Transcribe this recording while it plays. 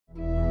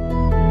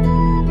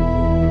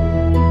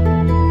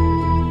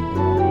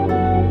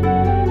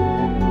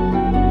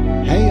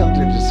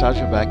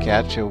Distaggio back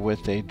at you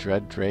with a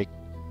Dread Drake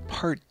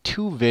Part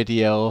 2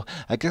 video.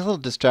 I got a little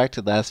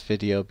distracted last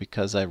video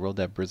because I rolled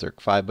that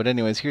Berserk 5. But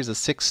anyways, here's a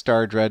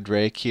 6-star Dread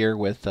Drake here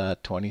with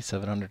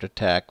 2700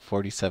 attack,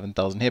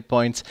 47,000 hit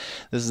points.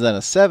 This is then a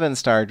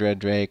 7-star Dread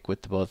Drake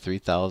with about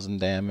 3,000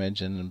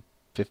 damage and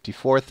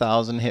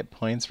 54,000 hit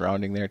points,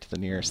 rounding there to the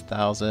nearest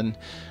 1,000.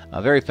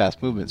 Very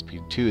fast movement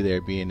speed too,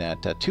 there being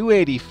at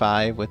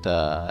 285 with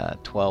a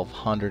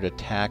 1200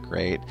 attack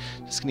rate.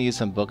 Just gonna use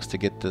some books to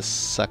get this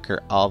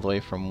sucker all the way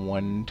from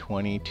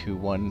 120 to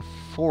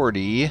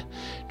 140.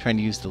 Trying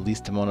to use the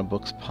least amount of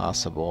books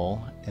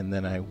possible, and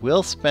then I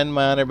will spend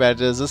my honor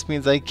badges. This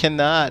means I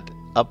cannot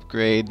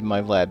upgrade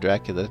my Vlad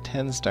Dracula to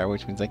 10-star,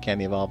 which means I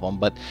can't evolve them,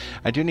 but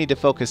I do need to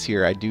focus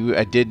here. I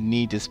did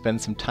need to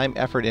spend some time,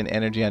 effort, and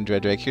energy on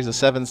Dread Drake. Here's a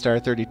 7-star,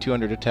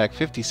 3,200 attack,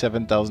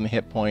 57,000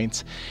 hit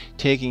points,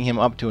 taking him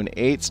up to an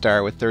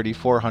 8-star with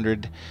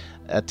 3,400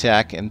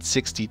 attack and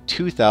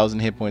 62,000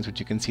 hit points, which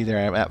you can see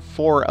there. I'm at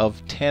 4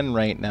 of 10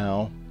 right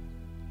now.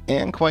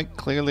 And quite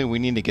clearly we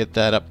need to get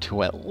that up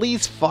to at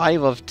least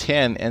 5 of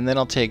 10, and then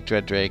I'll take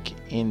Dread Drake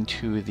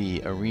into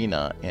the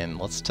arena and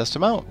let's test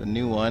him out. The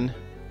new one.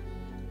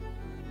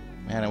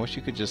 Man, I wish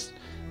you could just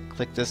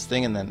click this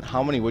thing and then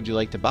how many would you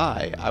like to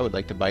buy? I would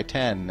like to buy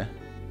 10.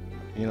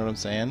 You know what I'm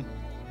saying?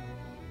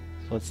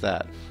 So what's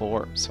that?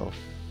 4. So,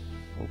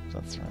 oops,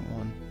 that's the wrong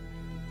one.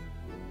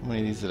 How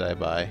many of these did I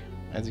buy?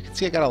 As you can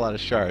see, I got a lot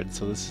of shards,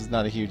 so this is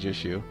not a huge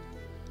issue.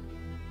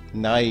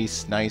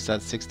 Nice, nice.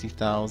 That's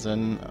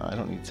 60,000. I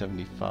don't need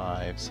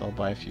 75, so I'll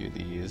buy a few of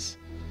these.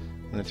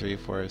 1, 2, 3,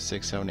 4,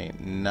 6, 7, 8,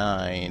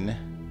 9,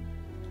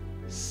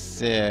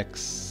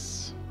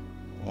 6,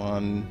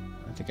 1.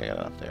 I think I got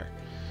enough there.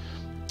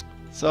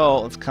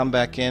 So let's come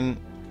back in.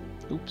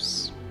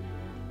 Oops.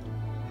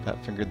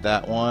 That figured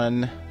that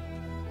one.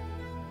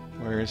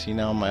 Where is he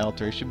now on my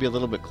altar? He should be a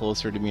little bit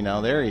closer to me now.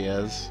 There he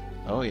is.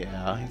 Oh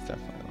yeah, he's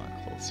definitely a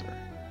lot closer.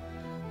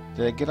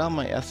 Did I get all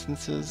my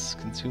essences?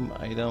 Consume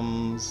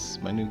items.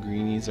 My new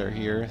greenies are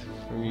here.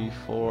 3,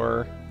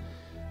 4.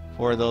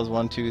 4 of those.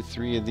 1, 2,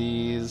 3 of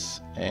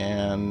these.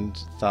 And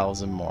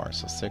 1,000 more.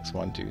 So 6,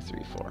 1, 2,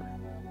 3, 4.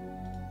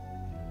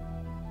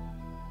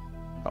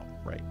 Oh,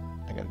 right.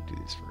 I gotta do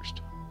these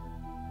first.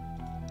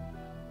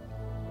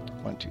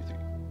 1, 2, 3.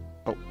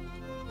 Oh.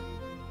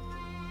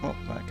 Oh,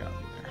 that got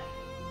me there.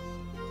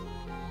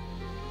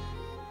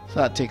 So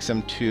that takes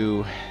them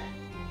to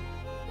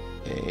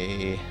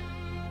a...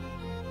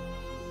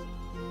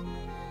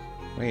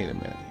 Wait a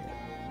minute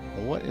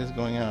here. What is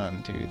going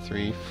on? 2,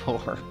 3, 4.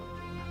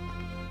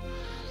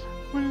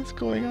 What is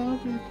going on,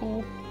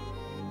 people?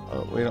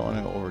 Oh, we don't want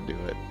to overdo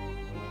it.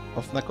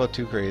 Let's not go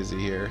too crazy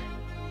here.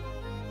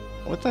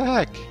 What the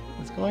heck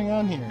is going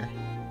on here?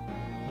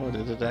 Oh,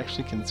 did it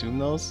actually consume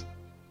those?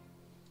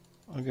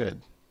 Oh,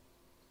 good.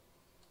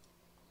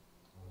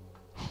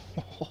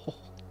 Oh,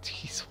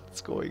 jeez, what's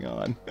going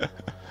on?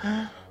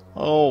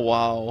 Oh,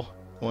 wow.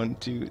 1,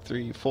 2,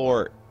 3,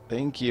 4.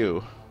 Thank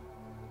you.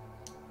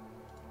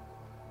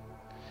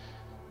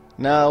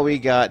 Now we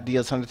got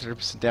deals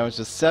 130% damage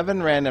to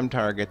 7 random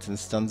targets and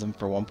stuns them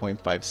for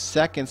 1.5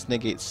 seconds.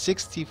 Negates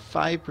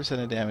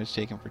 65% of damage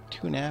taken for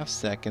 2.5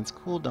 seconds.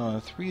 Cooldown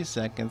of 3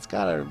 seconds.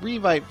 Got a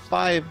revive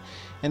 5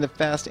 and a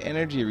fast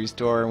energy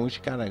restore. And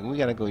we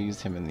gotta go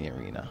use him in the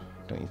arena,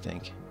 don't you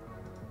think?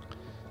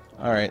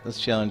 All right, let's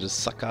challenge this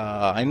sucker.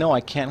 I know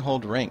I can't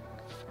hold rank,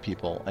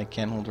 people. I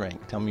can't hold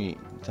rank. Tell me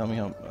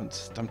how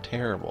I'm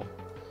terrible.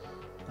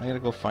 I gotta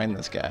go find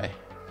this guy.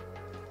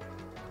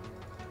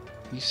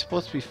 He's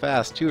supposed to be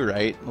fast too,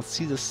 right? Let's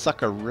see this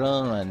sucker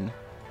run.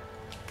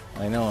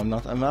 I know I'm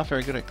not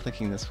very good at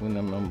clicking this when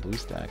I'm on blue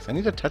stacks. I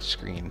need a touch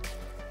screen.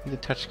 I need a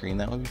touch screen.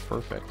 That would be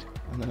perfect.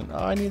 And then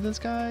I need this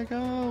guy.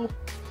 Go.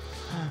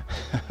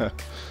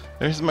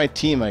 There's my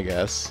team, I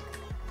guess.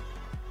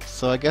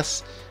 So I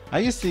guess I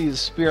used to use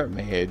Spirit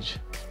Mage.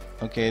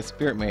 Okay,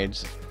 Spirit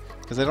Mage,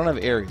 because I don't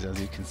have Ares,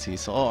 as you can see.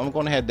 So I'm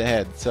going head to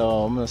head. So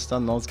I'm gonna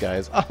stun those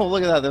guys. Oh,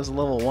 look at that. There's a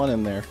level 1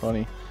 in there.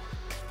 Funny.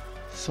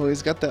 So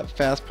he's got that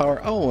fast power.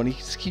 Oh, and he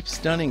just keeps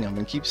stunning him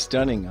and keeps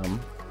stunning him.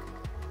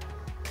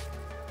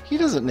 He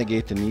doesn't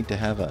negate the need to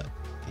have a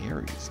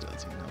Ares,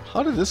 does he? No.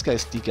 How did this guy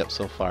sneak up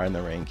so far in the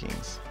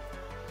rankings?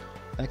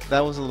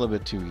 That was a little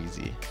bit too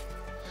easy.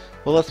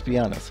 Well, let's be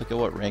honest. Look at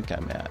what rank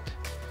I'm at.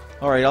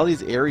 Alright, all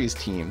these Ares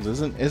teams.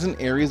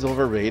 Isn't Ares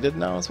overrated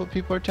now, is what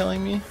people are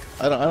telling me?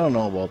 I don't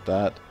know about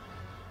that.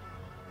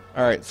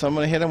 Alright, so I'm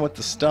going to hit him with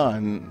the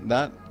stun.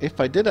 That,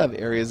 if I did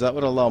have Ares, that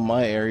would allow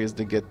my Ares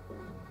to get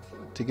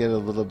a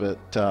little bit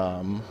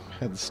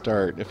head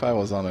start if I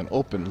was on an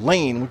open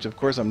lane, which of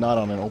course I'm not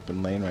on an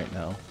open lane right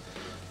now.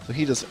 So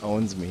he just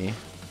owns me.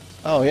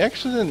 Oh, he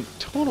actually didn't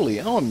totally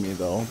own me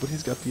though, but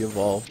he's got the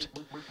evolved.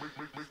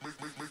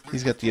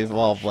 He's got the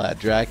evolved Vlad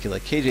Dracula.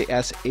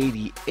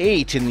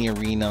 KJS88 in the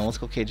arena. Let's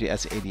go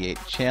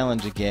KJS88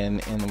 challenge again,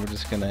 and we're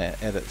just gonna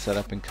edit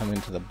setup and come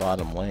into the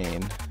bottom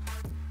lane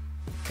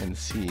and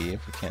see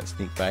if we can't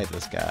sneak by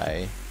this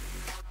guy.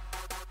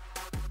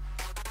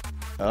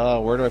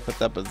 Oh, where do I put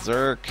that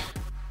berserk?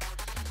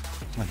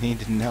 I need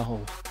to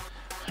know.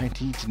 I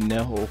need to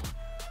know.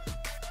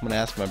 I'm gonna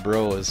ask my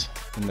bros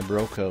in the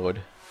bro code.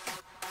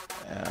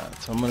 Yeah,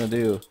 that's what I'm gonna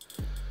do.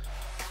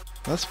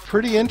 That's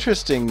pretty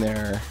interesting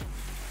there.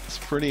 It's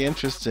pretty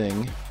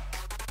interesting.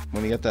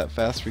 When you get that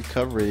fast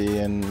recovery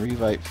and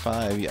Revite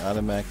 5, you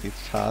automatically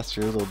toss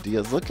your little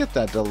deals. Look at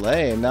that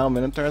delay, and now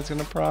Minotaur's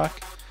gonna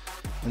proc.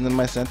 And then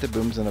my Santa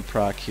Boom's gonna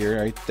proc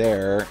here, right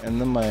there. And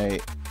then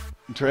my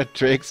Dread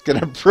Drake's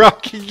gonna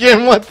proc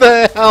again. What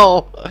the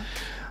hell?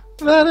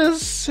 That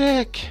is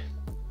sick.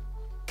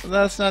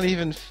 That's not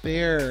even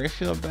fair. I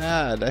feel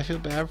bad. I feel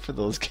bad for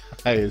those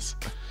guys.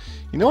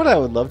 You know what I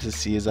would love to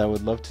see is I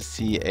would love to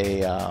see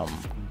a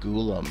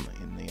Golem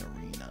in the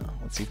arena.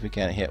 Let's see if we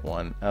can't hit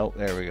one. Oh,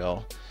 there we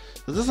go.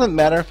 So it doesn't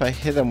matter if I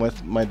hit him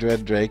with my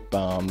Dread Drake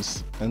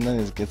bombs, and then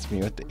it gets me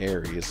with the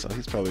Ares, so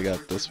he's probably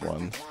got this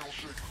one.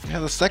 Yeah,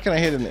 the second I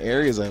hit an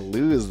Ares, I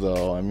lose,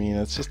 though. I mean,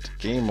 it's just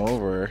game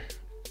over.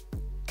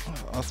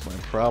 Oh, that's my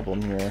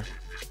problem here.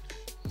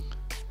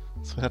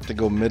 So I'd have to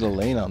go middle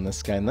lane on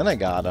this guy, and then I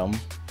got him.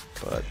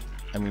 But,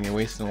 I mean, you're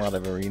wasting a lot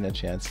of arena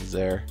chances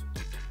there.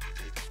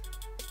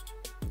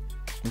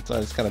 And so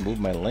I just gotta move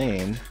my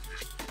lane.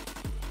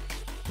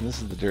 And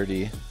this is the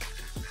dirty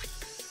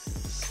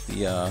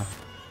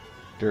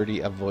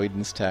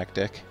avoidance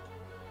tactic.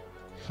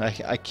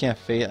 I can't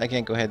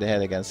go head to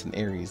head against an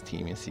Ares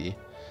team, you see.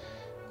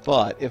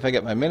 But if I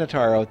get my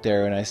Minotaur out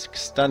there and I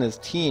stun his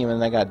team,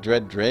 and I got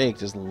Dread Drake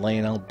just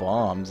laying out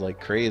bombs like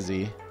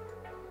crazy,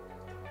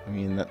 I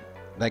mean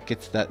that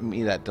gets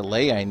me that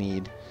delay I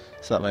need,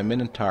 so that my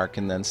Minotaur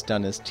can then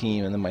stun his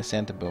team, and then my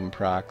Santa Boom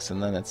procs,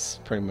 and then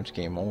it's pretty much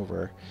game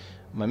over.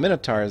 My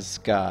Minotaur's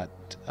got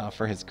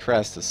for his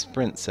crest a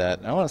sprint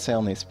set. I want to say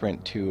only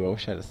sprint 2. I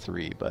wish I had a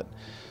 3, but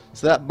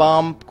so that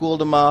bomb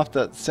cooled him off,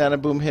 that Santa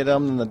Boom hit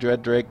him, and the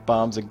Dread Drake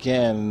bombs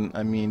again.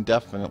 I mean,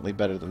 definitely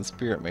better than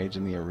Spirit Mage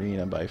in the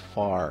arena by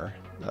far.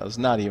 That was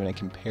not even a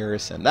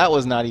comparison. That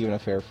was not even a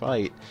fair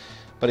fight.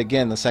 But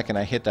again, the second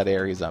I hit that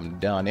Ares, I'm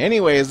done.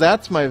 Anyways,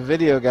 that's my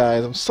video,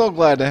 guys. I'm so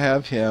glad to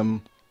have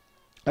him.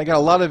 I got a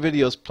lot of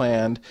videos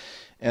planned,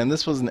 and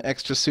this was an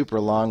extra super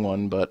long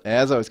one, but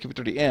as always, keep it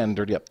to the end.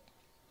 Dirty up.